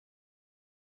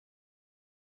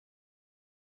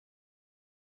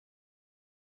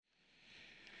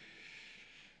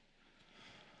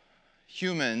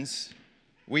humans,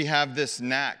 we have this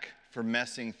knack for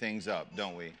messing things up,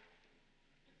 don't we?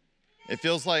 It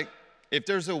feels like if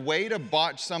there's a way to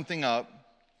botch something up,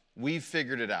 we've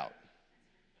figured it out.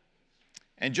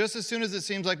 And just as soon as it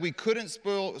seems like we couldn't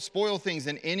spoil things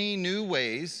in any new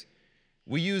ways,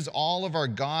 we use all of our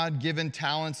God-given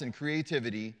talents and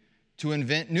creativity to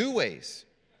invent new ways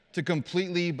to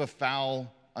completely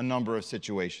befoul a number of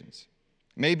situations.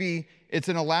 Maybe it's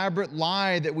an elaborate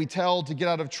lie that we tell to get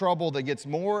out of trouble that gets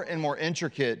more and more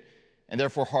intricate and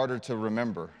therefore harder to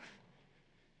remember.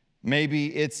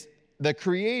 Maybe it's the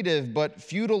creative but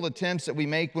futile attempts that we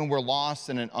make when we're lost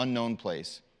in an unknown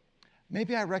place.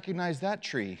 Maybe I recognize that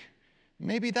tree.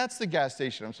 Maybe that's the gas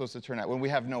station I'm supposed to turn at when we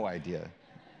have no idea.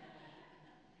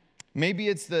 Maybe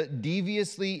it's the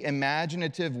deviously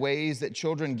imaginative ways that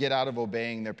children get out of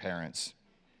obeying their parents.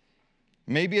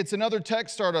 Maybe it's another tech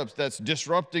startup that's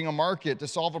disrupting a market to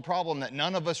solve a problem that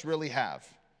none of us really have.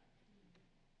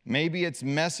 Maybe it's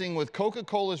messing with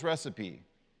Coca-Cola's recipe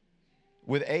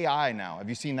with AI now. Have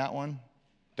you seen that one?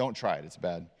 Don't try it, it's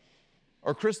bad.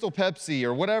 Or Crystal Pepsi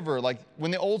or whatever, like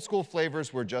when the old school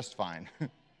flavors were just fine.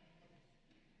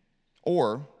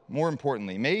 Or, more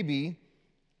importantly, maybe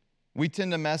we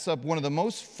tend to mess up one of the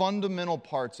most fundamental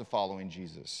parts of following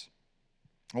Jesus.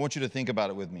 I want you to think about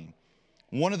it with me.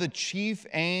 One of the chief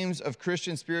aims of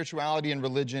Christian spirituality and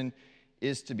religion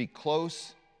is to be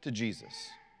close to Jesus.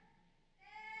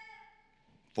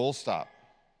 Full stop.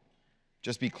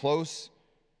 Just be close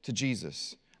to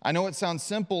Jesus. I know it sounds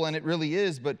simple, and it really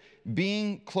is, but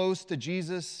being close to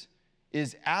Jesus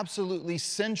is absolutely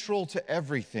central to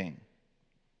everything.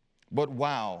 But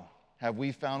wow, have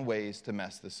we found ways to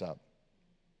mess this up.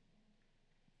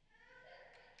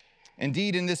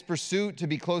 Indeed, in this pursuit to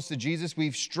be close to Jesus,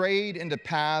 we've strayed into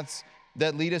paths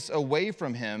that lead us away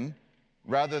from him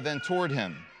rather than toward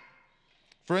him.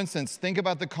 For instance, think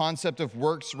about the concept of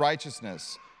works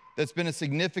righteousness that's been a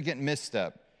significant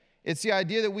misstep. It's the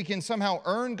idea that we can somehow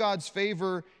earn God's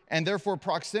favor and therefore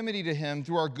proximity to him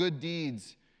through our good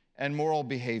deeds and moral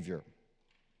behavior.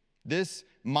 This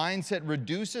mindset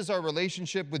reduces our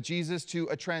relationship with Jesus to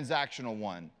a transactional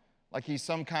one, like he's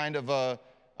some kind of a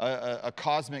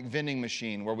cosmic vending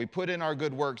machine where we put in our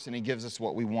good works and he gives us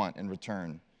what we want in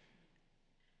return.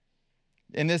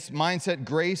 In this mindset,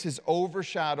 grace is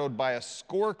overshadowed by a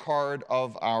scorecard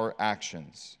of our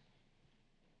actions.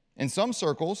 In some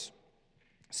circles,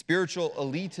 spiritual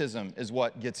elitism is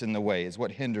what gets in the way, is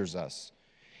what hinders us.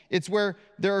 It's where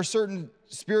there are certain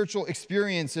spiritual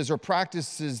experiences or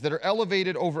practices that are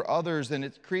elevated over others, and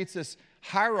it creates this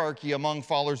hierarchy among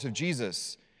followers of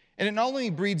Jesus. And it not only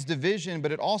breeds division,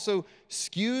 but it also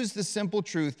skews the simple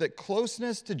truth that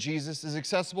closeness to Jesus is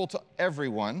accessible to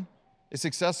everyone. It's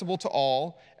accessible to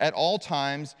all, at all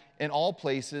times, in all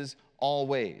places, all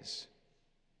ways,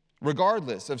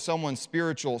 regardless of someone's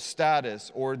spiritual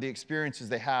status or the experiences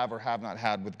they have or have not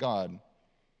had with God.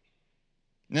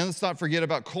 Now, let's not forget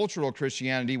about cultural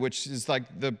Christianity, which is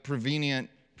like the prevalent.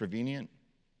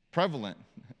 I'm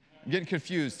getting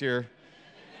confused here.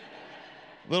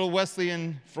 Little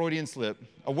Wesleyan Freudian slip.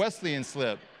 A Wesleyan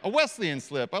slip.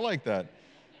 I like that.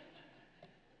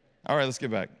 All right, let's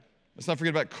get back. Let's not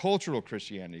forget about cultural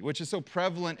Christianity, which is so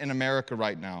prevalent in America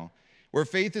right now, where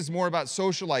faith is more about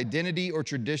social identity or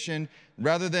tradition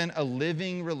rather than a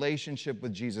living relationship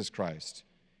with Jesus Christ.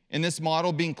 In this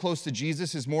model, being close to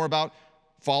Jesus is more about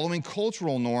following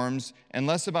cultural norms and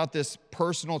less about this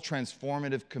personal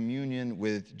transformative communion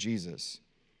with Jesus.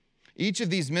 Each of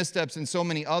these missteps and so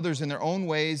many others in their own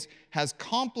ways has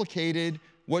complicated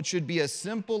what should be a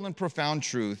simple and profound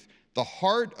truth. The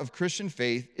heart of Christian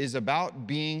faith is about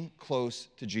being close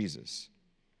to Jesus,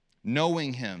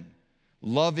 knowing him,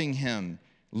 loving him,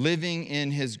 living in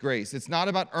his grace. It's not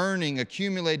about earning,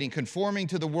 accumulating, conforming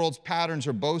to the world's patterns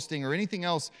or boasting or anything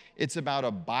else. It's about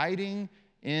abiding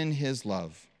in his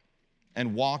love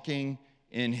and walking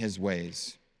in his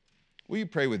ways. Will you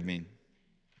pray with me?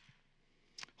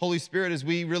 Holy Spirit, as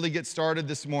we really get started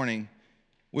this morning,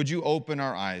 would you open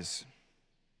our eyes?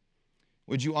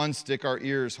 Would you unstick our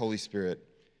ears, Holy Spirit,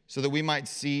 so that we might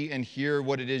see and hear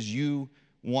what it is you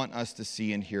want us to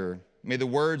see and hear? May the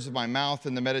words of my mouth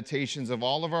and the meditations of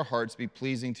all of our hearts be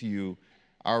pleasing to you,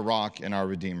 our rock and our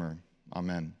Redeemer.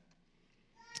 Amen.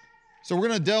 So we're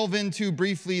going to delve into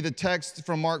briefly the text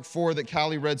from Mark 4 that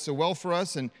Callie read so well for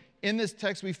us. And in this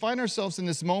text, we find ourselves in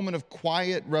this moment of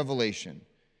quiet revelation.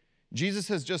 Jesus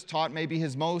has just taught maybe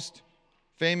his most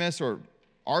famous or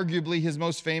arguably his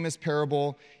most famous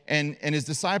parable, and his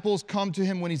disciples come to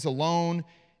him when he's alone,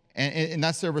 and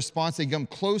that's their response. They come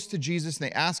close to Jesus and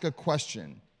they ask a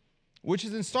question, which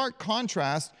is in stark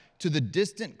contrast to the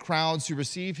distant crowds who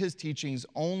receive his teachings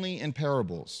only in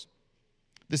parables.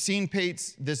 The scene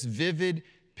paints this vivid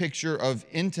picture of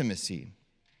intimacy.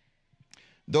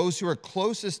 Those who are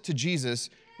closest to Jesus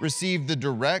receive the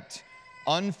direct,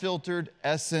 unfiltered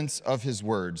essence of his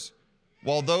words,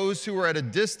 while those who are at a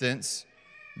distance,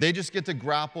 they just get to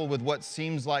grapple with what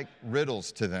seems like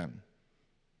riddles to them.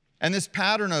 And this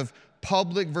pattern of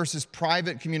public versus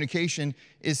private communication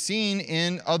is seen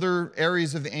in other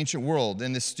areas of the ancient world,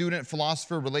 in the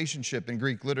student-philosopher relationship in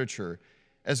Greek literature,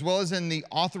 as well as in the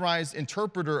authorized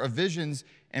interpreter of visions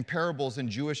and parables in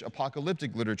Jewish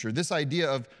apocalyptic literature. This idea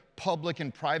of public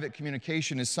and private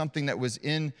communication is something that was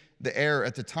in the air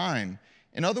at the time.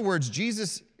 In other words,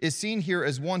 Jesus is seen here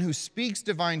as one who speaks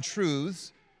divine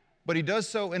truths, but he does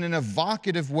so in an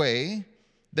evocative way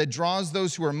that draws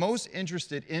those who are most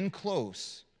interested in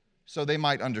close so they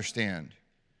might understand.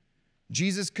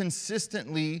 Jesus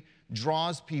consistently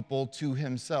draws people to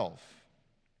himself.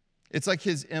 It's like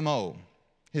his MO,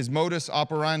 his modus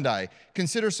operandi.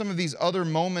 Consider some of these other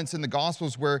moments in the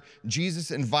Gospels where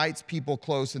Jesus invites people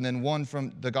close, and then one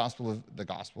from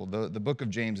the book of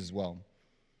James as well.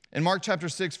 In Mark chapter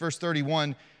 6, verse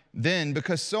 31, then,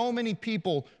 because so many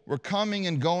people were coming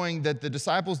and going that the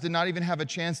disciples did not even have a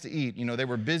chance to eat, they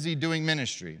were busy doing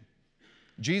ministry,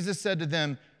 Jesus said to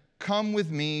them, "Come with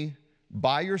me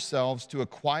by yourselves to a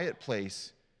quiet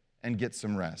place and get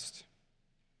some rest."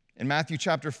 In Matthew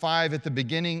chapter 5, at the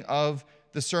beginning of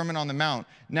the Sermon on the Mount,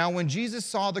 now when Jesus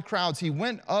saw the crowds, he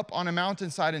went up on a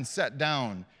mountainside and sat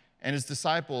down, and his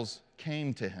disciples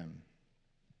came to him.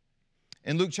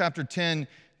 In Luke chapter 10,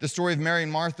 the story of Mary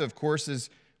and Martha, of course, is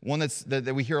one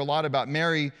that we hear a lot about.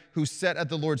 Mary, who sat at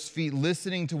the Lord's feet,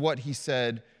 listening to what he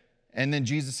said, and then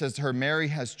Jesus says to her, "Mary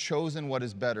has chosen what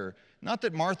is better." Not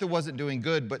that Martha wasn't doing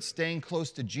good, but staying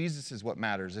close to Jesus is what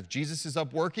matters. If Jesus is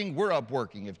up working, we're up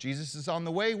working. If Jesus is on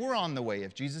the way, we're on the way.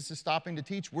 If Jesus is stopping to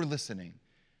teach, we're listening.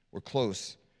 We're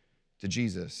close to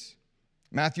Jesus.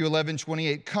 Matthew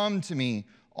 11:28, "Come to me,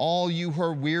 all you who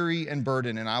are weary and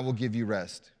burdened, and I will give you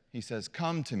rest." He says,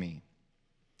 "Come to me."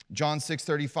 John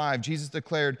 6:35, Jesus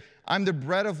declared, "I'm the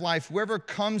bread of life. Whoever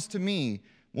comes to me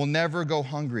will never go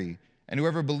hungry, and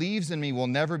whoever believes in me will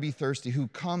never be thirsty." Who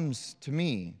comes to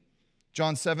me?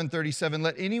 John 7:37,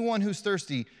 "Let anyone who's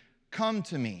thirsty come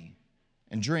to me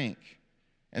and drink."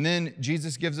 And then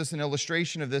Jesus gives us an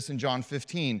illustration of this in John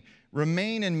 15.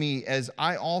 "Remain in me as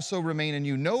I also remain in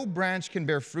you. No branch can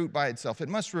bear fruit by itself. It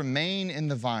must remain in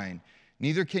the vine.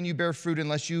 Neither can you bear fruit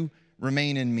unless you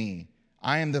remain in me.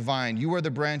 I am the vine, you are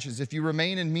the branches. If you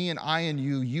remain in me and I in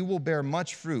you, you will bear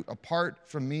much fruit. Apart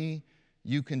from me,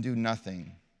 you can do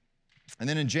nothing." And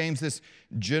then in James, this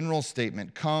general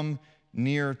statement, "Come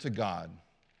near to God,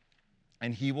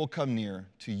 and he will come near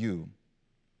to you."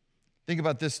 Think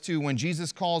about this too. When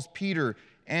Jesus calls Peter,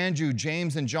 Andrew,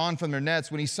 James, and John from their nets,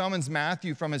 when he summons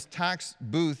Matthew from his tax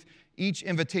booth, each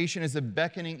invitation is a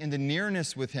beckoning into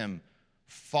nearness with him.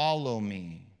 Follow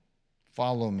me,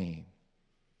 follow me.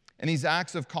 In these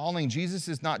acts of calling, Jesus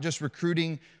is not just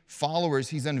recruiting followers,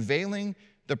 he's unveiling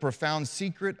the profound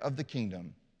secret of the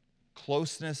kingdom,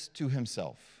 closeness to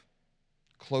himself.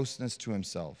 Closeness to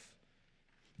himself.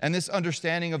 And this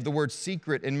understanding of the word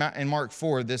secret in Mark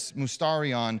 4, this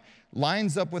musterion,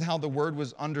 lines up with how the word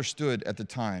was understood at the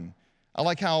time. I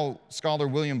like how scholar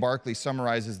William Barclay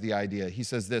summarizes the idea. He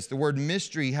says this, "The word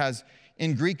mystery has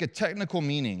in Greek a technical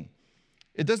meaning.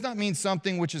 It does not mean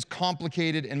something which is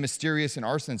complicated and mysterious in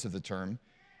our sense of the term.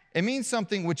 It means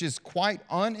something which is quite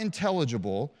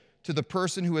unintelligible to the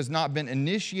person who has not been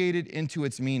initiated into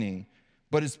its meaning,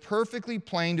 but is perfectly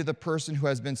plain to the person who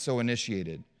has been so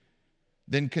initiated."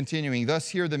 Then continuing, "Thus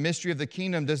here the mystery of the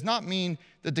kingdom does not mean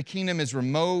that the kingdom is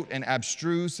remote and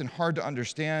abstruse and hard to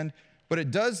understand, but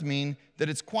it does mean that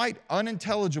it's quite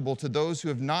unintelligible to those who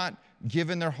have not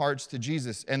given their hearts to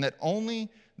Jesus, and that only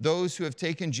those who have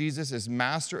taken Jesus as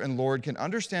Master and Lord can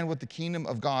understand what the kingdom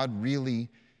of God really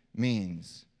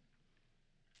means."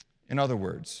 In other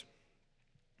words,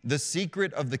 the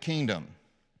secret of the kingdom,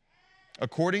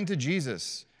 according to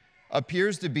Jesus,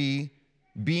 appears to be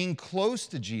being close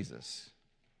to Jesus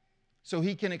so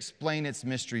he can explain its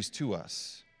mysteries to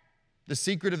us. The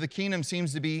secret of the kingdom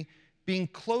seems to be being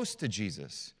close to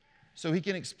Jesus so he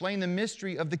can explain the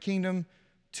mystery of the kingdom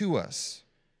to us.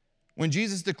 When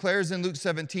Jesus declares in Luke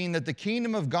 17 that the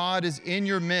kingdom of God is in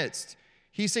your midst,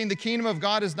 he's saying the kingdom of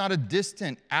God is not a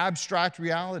distant, abstract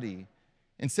reality.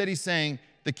 Instead, he's saying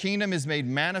the kingdom is made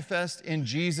manifest in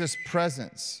Jesus'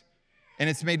 presence, and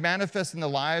it's made manifest in the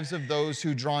lives of those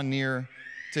who draw near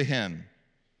to him.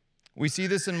 We see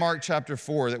this in Mark chapter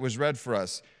 4 that was read for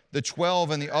us. The 12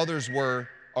 and the others were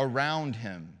around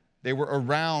him. They were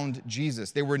around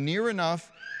Jesus. They were near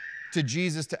enough to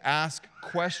Jesus to ask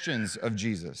questions of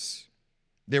Jesus.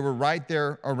 They were right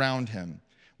there around him,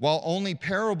 while only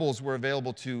parables were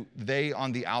available to they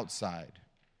on the outside.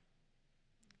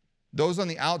 Those on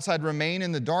the outside remain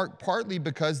in the dark partly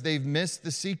because they've missed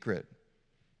the secret.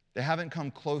 They haven't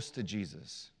come close to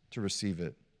Jesus to receive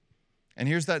it. And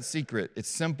here's that secret. It's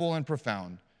simple and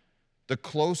profound. The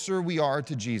closer we are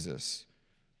to Jesus,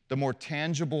 the more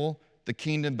tangible the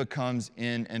kingdom becomes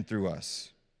in and through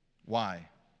us. Why?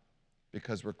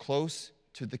 Because we're close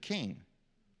to the King.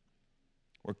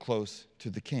 We're close to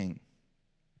the King.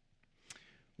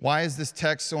 Why is this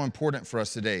text so important for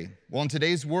us today? Well, in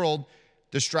today's world,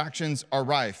 distractions are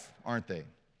rife, aren't they?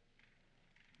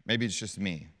 Maybe it's just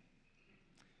me.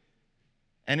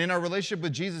 And in our relationship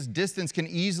with Jesus, distance can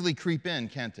easily creep in,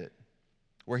 can't it?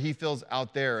 Where he feels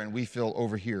out there and we feel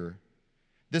over here.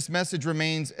 This message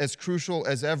remains as crucial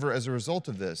as ever as a result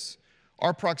of this.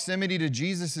 Our proximity to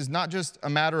Jesus is not just a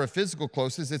matter of physical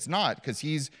closeness. It's not, because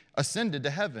he's ascended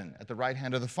to heaven at the right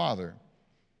hand of the Father.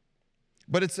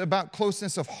 But it's about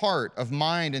closeness of heart, of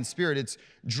mind, and spirit. It's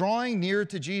drawing near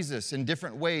to Jesus in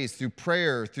different ways, through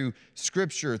prayer, through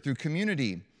scripture, through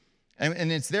community.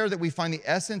 And it's there that we find the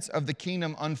essence of the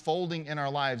kingdom unfolding in our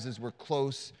lives as we're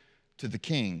close to the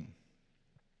King.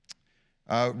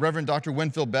 Reverend Dr.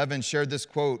 Winfield Bevan shared this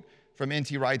quote from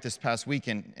N.T. Wright this past week.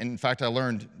 And in fact, I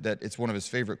learned that it's one of his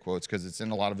favorite quotes because it's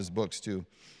in a lot of his books too.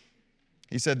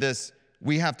 He said this,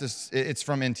 it's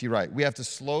from N.T. Wright, we have to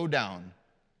slow down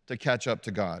to catch up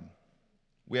to God.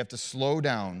 We have to slow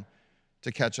down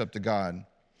to catch up to God.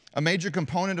 A major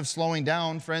component of slowing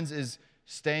down, friends, is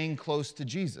staying close to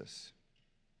Jesus.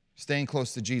 Staying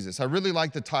close to Jesus. I really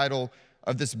like the title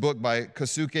of this book by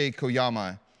Kosuke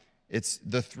Koyama. It's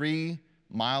The 3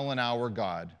 Mile an Hour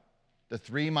God. The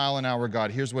 3 Mile an Hour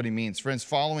God. Here's what he means. Friends,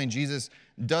 following Jesus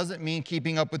doesn't mean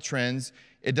keeping up with trends.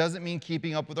 It doesn't mean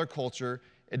keeping up with our culture.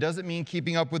 It doesn't mean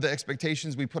keeping up with the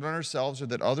expectations we put on ourselves or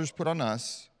that others put on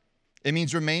us. It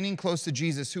means remaining close to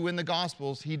Jesus, who in the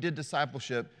Gospels, he did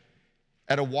discipleship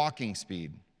at a walking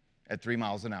speed at 3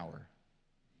 miles an hour.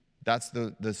 That's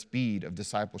the speed of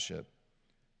discipleship.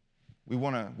 We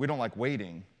don't like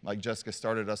waiting, like Jessica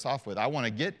started us off with. I want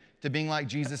to get to being like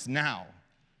Jesus now.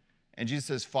 And Jesus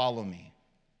says, follow me,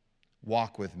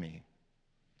 walk with me,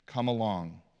 come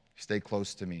along, stay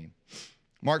close to me.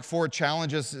 Mark 4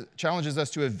 challenges us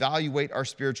to evaluate our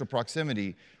spiritual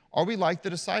proximity. Are we like the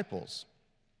disciples?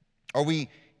 Are we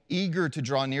eager to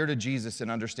draw near to Jesus and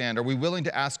understand? Are we willing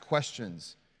to ask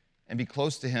questions and be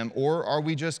close to him? Or are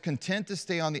we just content to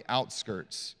stay on the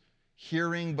outskirts,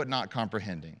 hearing but not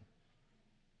comprehending?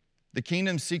 The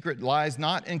kingdom's secret lies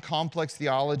not in complex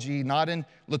theology, not in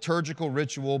liturgical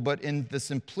ritual, but in the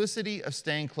simplicity of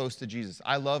staying close to Jesus.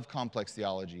 I love complex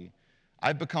theology.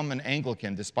 I've become an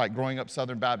Anglican despite growing up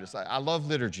Southern Baptist. I love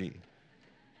liturgy.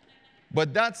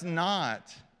 But that's not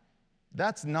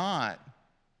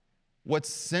what's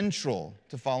central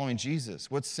to following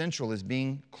Jesus. What's central is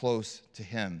being close to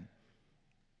him.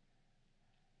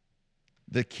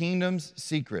 The kingdom's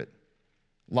secret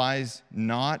lies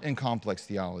not in complex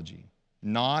theology,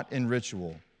 not in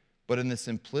ritual, but in the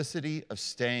simplicity of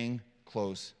staying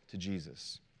close to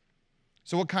Jesus.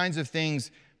 So what kinds of things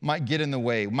might get in the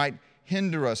way, might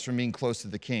hinder us from being close to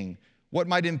the King? What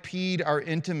might impede our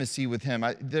intimacy with him?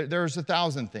 There's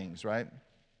 1,000 things, right?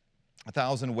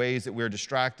 1,000 ways that we're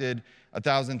distracted,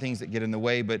 1,000 things that get in the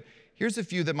way, but here's a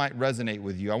few that might resonate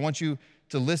with you. I want you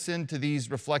to listen to these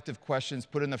reflective questions,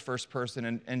 put in the first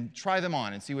person, and try them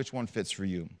on and see which one fits for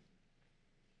you.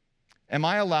 Am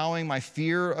I allowing my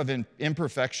fear of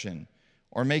imperfection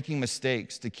or making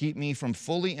mistakes to keep me from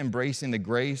fully embracing the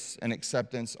grace and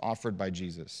acceptance offered by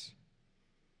Jesus?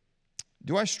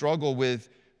 Do I struggle with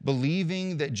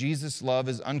believing that Jesus' love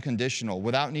is unconditional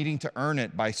without needing to earn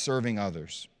it by serving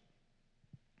others?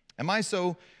 Am I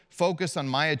so focused on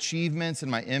my achievements and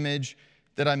my image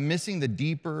that I'm missing the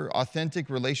deeper, authentic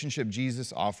relationship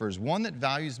Jesus offers, one that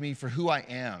values me for who I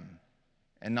am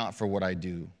and not for what I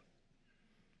do?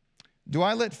 Do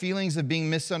I let feelings of being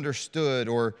misunderstood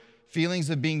or feelings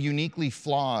of being uniquely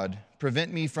flawed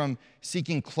prevent me from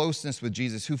seeking closeness with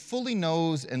Jesus, who fully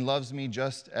knows and loves me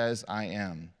just as I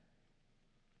am?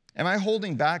 Am I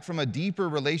holding back from a deeper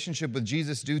relationship with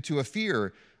Jesus due to a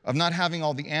fear of not having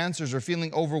all the answers or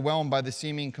feeling overwhelmed by the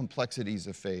seeming complexities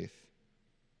of faith?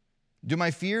 Do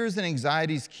my fears and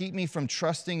anxieties keep me from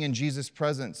trusting in Jesus'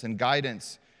 presence and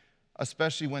guidance,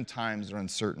 especially when times are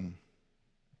uncertain?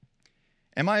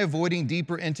 Am I avoiding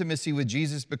deeper intimacy with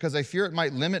Jesus because I fear it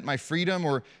might limit my freedom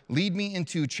or lead me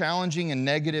into challenging and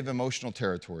negative emotional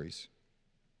territories?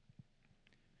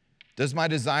 Does my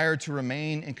desire to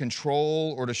remain in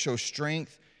control or to show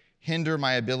strength hinder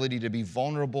my ability to be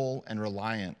vulnerable and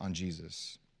reliant on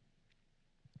Jesus?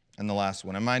 And the last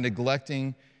one, am I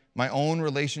neglecting my own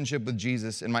relationship with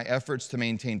Jesus in my efforts to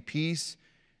maintain peace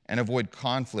and avoid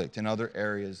conflict in other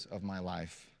areas of my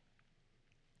life?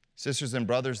 Sisters and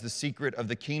brothers, the secret of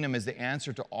the kingdom is the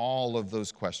answer to all of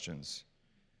those questions.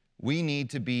 We need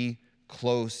to be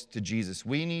close to Jesus.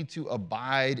 We need to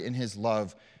abide in his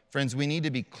love. Friends, we need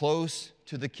to be close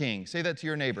to the King. Say that to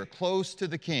your neighbor, close to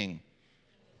the King.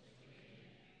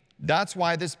 That's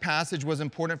why this passage was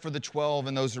important for the 12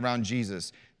 and those around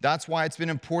Jesus. That's why it's been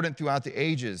important throughout the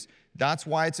ages. That's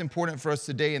why it's important for us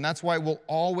today, and that's why it will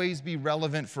always be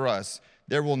relevant for us.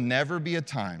 There will never be a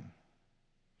time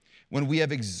when we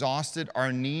have exhausted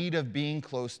our need of being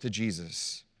close to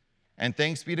Jesus. And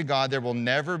thanks be to God, there will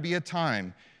never be a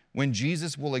time when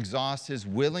Jesus will exhaust his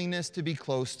willingness to be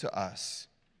close to us.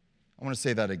 I want to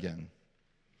say that again.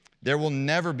 There will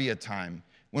never be a time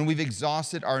when we've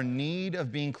exhausted our need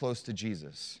of being close to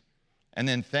Jesus. And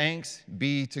then thanks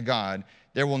be to God,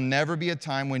 there will never be a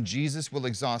time when Jesus will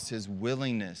exhaust his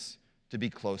willingness to be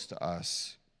close to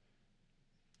us.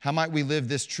 How might we live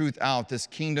this truth out, this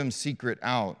kingdom secret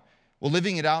out? Well,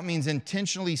 living it out means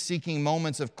intentionally seeking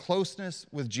moments of closeness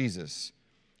with Jesus.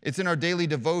 It's in our daily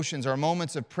devotions, our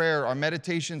moments of prayer, our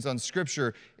meditations on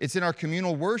Scripture. It's in our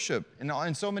communal worship and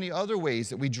in so many other ways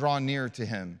that we draw near to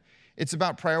him. It's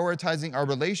about prioritizing our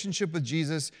relationship with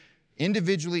Jesus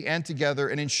individually and together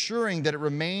and ensuring that it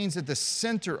remains at the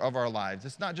center of our lives.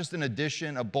 It's not just an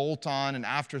addition, a bolt-on, an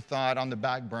afterthought on the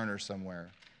back burner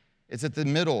somewhere. It's at the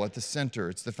middle, at the center.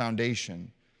 It's the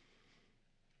foundation.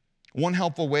 One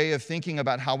helpful way of thinking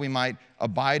about how we might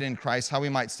abide in Christ, how we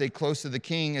might stay close to the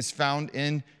King, is found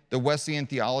in the Wesleyan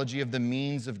theology of the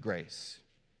means of grace.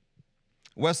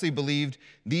 Wesley believed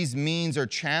these means are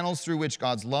channels through which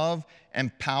God's love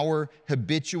and power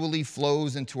habitually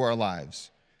flows into our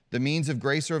lives. The means of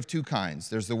grace are of two kinds.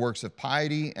 There's the works of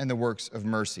piety and the works of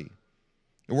mercy.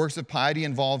 The works of piety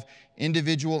involve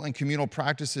individual and communal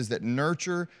practices that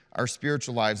nurture our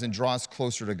spiritual lives and draw us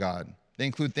closer to God. They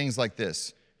include things like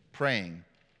this: praying.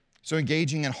 So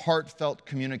engaging in heartfelt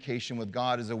communication with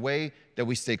God is a way that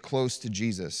we stay close to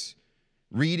Jesus.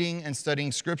 Reading and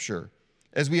studying Scripture.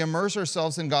 As we immerse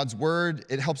ourselves in God's Word,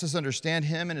 it helps us understand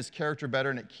him and his character better,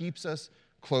 and it keeps us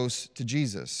close to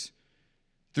Jesus.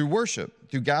 Through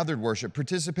worship, through gathered worship,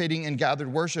 participating in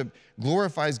gathered worship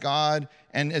glorifies God,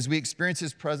 and as we experience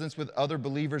his presence with other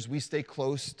believers, we stay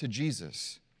close to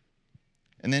Jesus.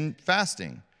 And then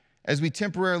fasting. As we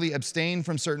temporarily abstain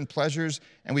from certain pleasures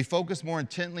and we focus more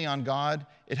intently on God,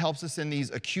 it helps us in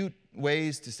these acute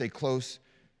ways to stay close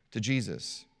to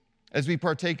Jesus. As we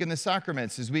partake in the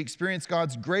sacraments, as we experience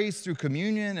God's grace through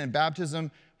communion and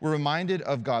baptism, we're reminded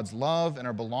of God's love and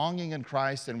our belonging in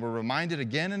Christ, and we're reminded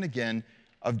again and again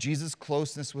of Jesus'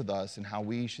 closeness with us and how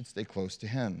we should stay close to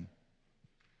him.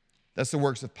 That's the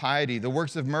works of piety. The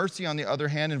works of mercy, on the other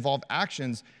hand, involve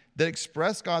actions that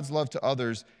express God's love to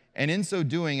others, and in so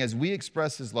doing, as we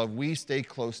express his love, we stay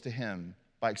close to him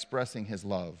by expressing his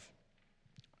love.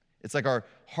 It's like our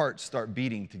hearts start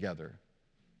beating together.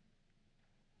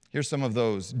 Here's some of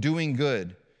those. Doing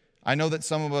good. I know that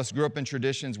some of us grew up in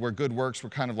traditions where good works were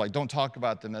kind of like, don't talk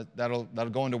about them, that'll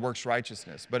go into works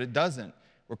righteousness. But it doesn't.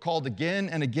 We're called again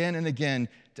and again and again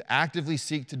to actively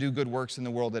seek to do good works in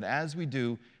the world. And as we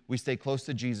do, we stay close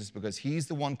to Jesus because he's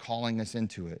the one calling us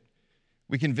into it.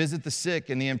 We can visit the sick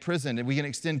and the imprisoned, and we can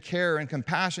extend care and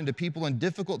compassion to people in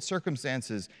difficult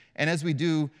circumstances. And as we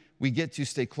do, we get to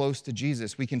stay close to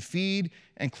Jesus. We can feed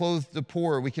and clothe the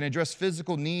poor. We can address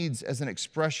physical needs as an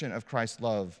expression of Christ's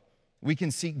love. We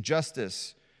can seek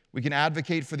justice. We can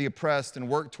advocate for the oppressed and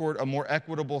work toward a more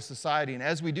equitable society. And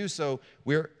as we do so,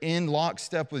 we're in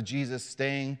lockstep with Jesus,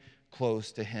 staying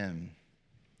close to him.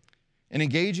 In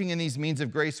engaging in these means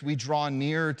of grace, we draw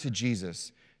near to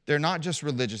Jesus. They're not just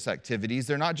religious activities.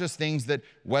 They're not just things that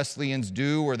Wesleyans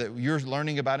do or that you're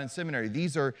learning about in seminary.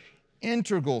 These are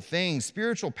integral things,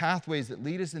 spiritual pathways that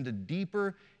lead us into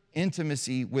deeper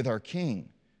intimacy with our King.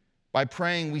 By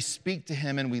praying, we speak to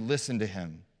him and we listen to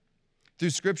him. Through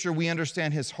Scripture, we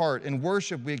understand his heart. In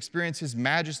worship, we experience his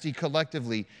majesty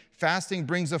collectively. Fasting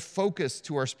brings a focus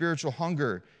to our spiritual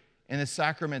hunger. In the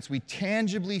sacraments, we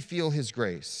tangibly feel his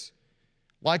grace.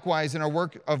 Likewise, in our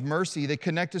work of mercy, they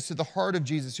connect us to the heart of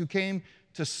Jesus, who came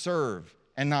to serve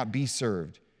and not be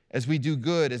served. As we do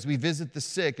good, as we visit the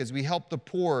sick, as we help the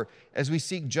poor, as we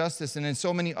seek justice, and in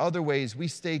so many other ways, we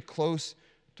stay close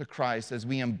to Christ as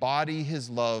we embody his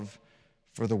love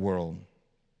for the world.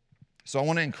 So I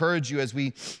want to encourage you, as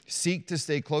we seek to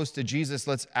stay close to Jesus,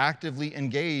 let's actively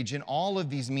engage in all of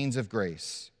these means of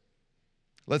grace.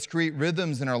 Let's create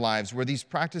rhythms in our lives where these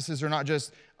practices are not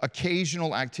just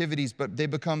occasional activities, but they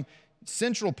become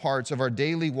central parts of our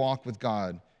daily walk with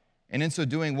God. And in so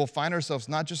doing, we'll find ourselves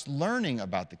not just learning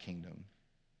about the kingdom,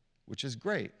 which is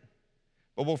great,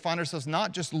 but we'll find ourselves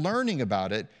not just learning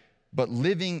about it, but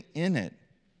living in it,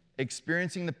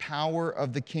 experiencing the power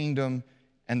of the kingdom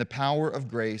and the power of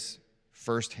grace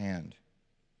firsthand.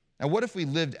 Now, what if we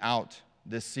lived out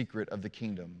this secret of the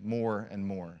kingdom more and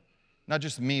more? Not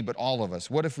just me, but all of us.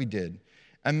 What if we did?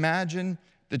 Imagine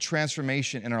the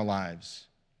transformation in our lives.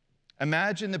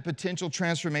 Imagine the potential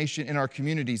transformation in our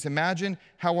communities. Imagine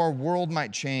how our world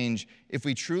might change if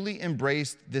we truly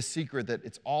embraced this secret that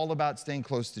it's all about staying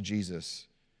close to Jesus.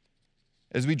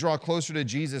 As we draw closer to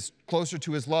Jesus, closer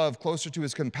to his love, closer to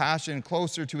his compassion,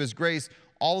 closer to his grace,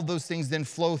 all of those things then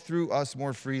flow through us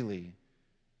more freely.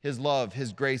 His love,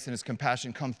 his grace, and his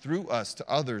compassion come through us to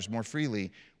others more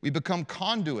freely. We become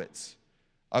conduits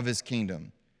of his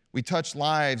kingdom. We touch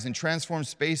lives and transform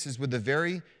spaces with the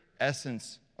very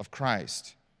essence of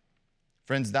Christ.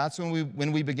 Friends, that's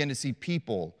when we begin to see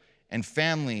people and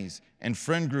families and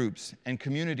friend groups and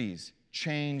communities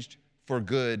changed for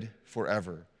good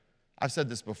forever. I've said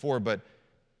this before, but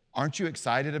aren't you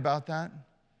excited about that?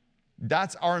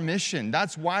 That's our mission.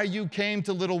 That's why you came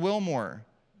to Little Wilmore.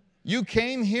 You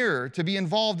came here to be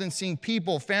involved in seeing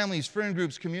people, families, friend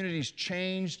groups, communities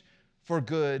changed for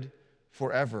good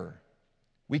forever.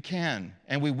 We can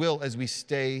and we will as we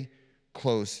stay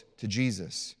close to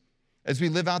Jesus. As we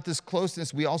live out this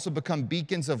closeness, we also become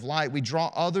beacons of light. We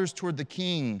draw others toward the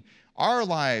King. Our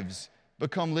lives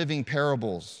become living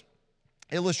parables,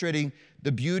 illustrating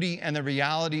the beauty and the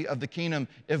reality of the kingdom,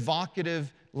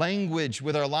 evocative language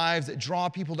with our lives that draw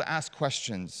people to ask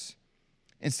questions.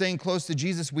 In staying close to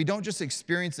Jesus, we don't just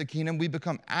experience the kingdom, we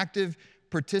become active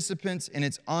participants in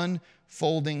its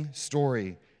unfolding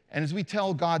story. And as we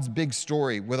tell God's big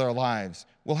story with our lives,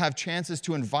 we'll have chances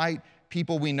to invite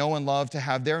people we know and love to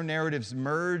have their narratives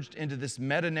merged into this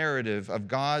meta-narrative of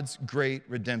God's great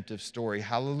redemptive story.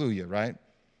 Hallelujah, right?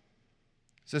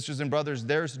 Sisters and brothers,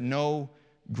 there's no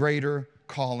greater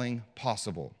calling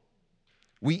possible.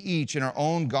 We each, in our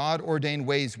own God-ordained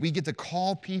ways, we get to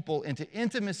call people into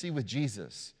intimacy with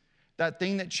Jesus, that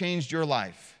thing that changed your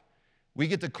life. We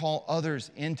get to call others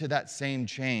into that same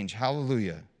change.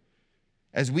 Hallelujah.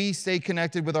 As we stay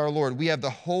connected with our Lord, we have the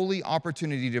holy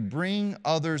opportunity to bring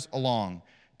others along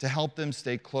to help them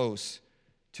stay close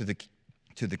to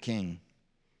the King.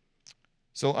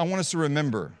 So I want us to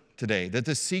remember today that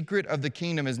the secret of the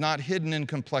kingdom is not hidden in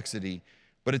complexity,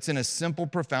 but it's in a simple,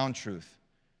 profound truth.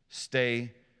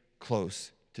 Stay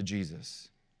close to Jesus.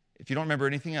 If you don't remember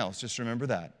anything else, just remember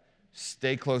that.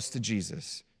 Stay close to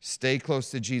Jesus. Stay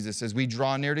close to Jesus. As we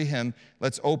draw near to him,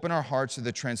 let's open our hearts to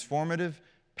the transformative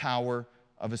power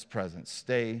of his presence.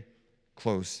 Stay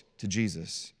close to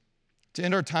Jesus. To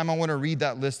end our time, I want to read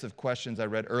that list of questions I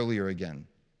read earlier again.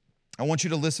 I want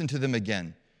you to listen to them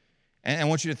again. And I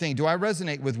want you to think, do I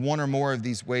resonate with one or more of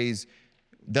these ways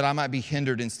that I might be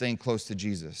hindered in staying close to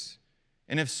Jesus?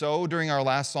 And if so, during our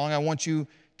last song, I want you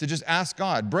to just ask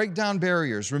God, break down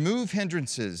barriers, remove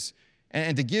hindrances,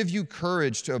 and to give you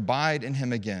courage to abide in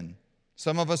him again.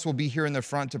 Some of us will be here in the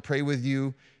front to pray with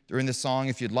you during the song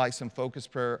if you'd like some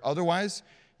focused prayer. Otherwise,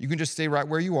 you can just stay right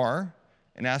where you are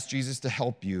and ask Jesus to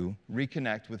help you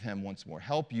reconnect with him once more,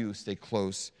 help you stay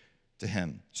close to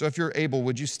him. So if you're able,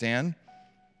 would you stand?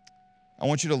 I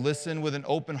want you to listen with an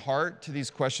open heart to these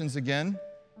questions again.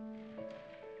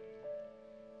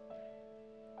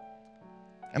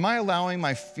 Am I allowing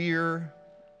my fear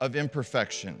of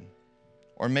imperfection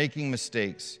or making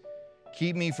mistakes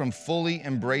keep me from fully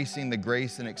embracing the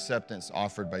grace and acceptance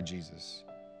offered by Jesus?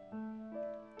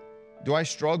 Do I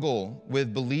struggle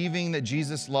with believing that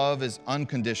Jesus' love is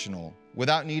unconditional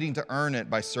without needing to earn it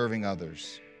by serving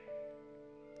others?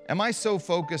 Am I so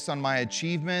focused on my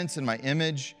achievements and my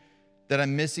image that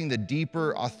I'm missing the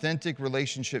deeper, authentic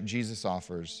relationship Jesus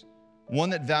offers, one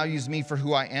that values me for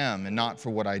who I am and not for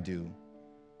what I do?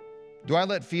 Do I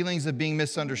let feelings of being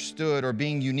misunderstood or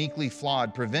being uniquely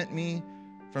flawed prevent me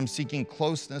from seeking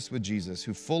closeness with Jesus,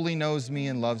 who fully knows me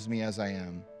and loves me as I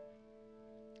am?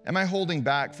 Am I holding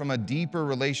back from a deeper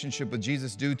relationship with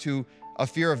Jesus due to a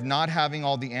fear of not having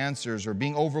all the answers or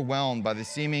being overwhelmed by the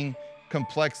seeming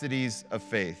complexities of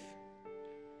faith?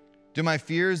 Do my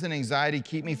fears and anxiety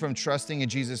keep me from trusting in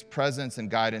Jesus' presence and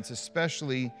guidance,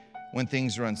 especially when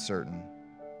things are uncertain?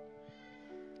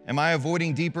 Am I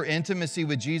avoiding deeper intimacy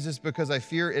with Jesus because I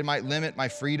fear it might limit my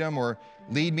freedom or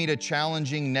lead me to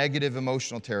challenging negative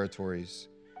emotional territories?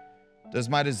 Does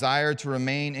my desire to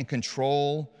remain in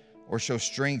control or show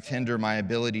strength hinder my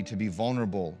ability to be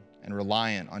vulnerable and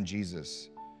reliant on Jesus?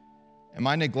 Am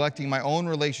I neglecting my own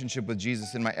relationship with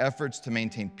Jesus in my efforts to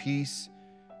maintain peace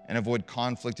and avoid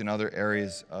conflict in other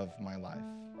areas of my life?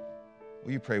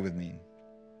 Will you pray with me?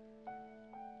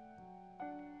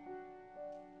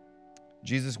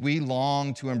 Jesus, we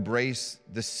long to embrace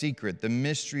the secret, the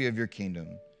mystery of your kingdom.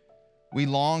 We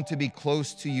long to be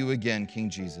close to you again, King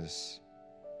Jesus.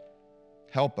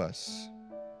 Help us.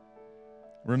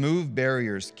 Remove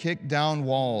barriers, kick down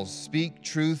walls, speak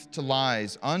truth to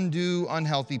lies, undo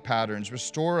unhealthy patterns.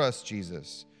 Restore us,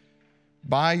 Jesus.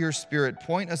 By your Spirit,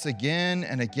 point us again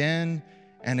and again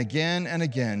and again and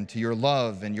again to your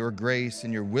love and your grace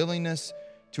and your willingness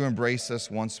to embrace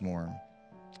us once more.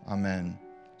 Amen.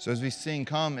 So as we sing,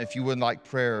 come if you would like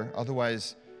prayer.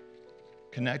 Otherwise,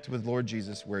 connect with Lord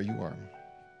Jesus where you are.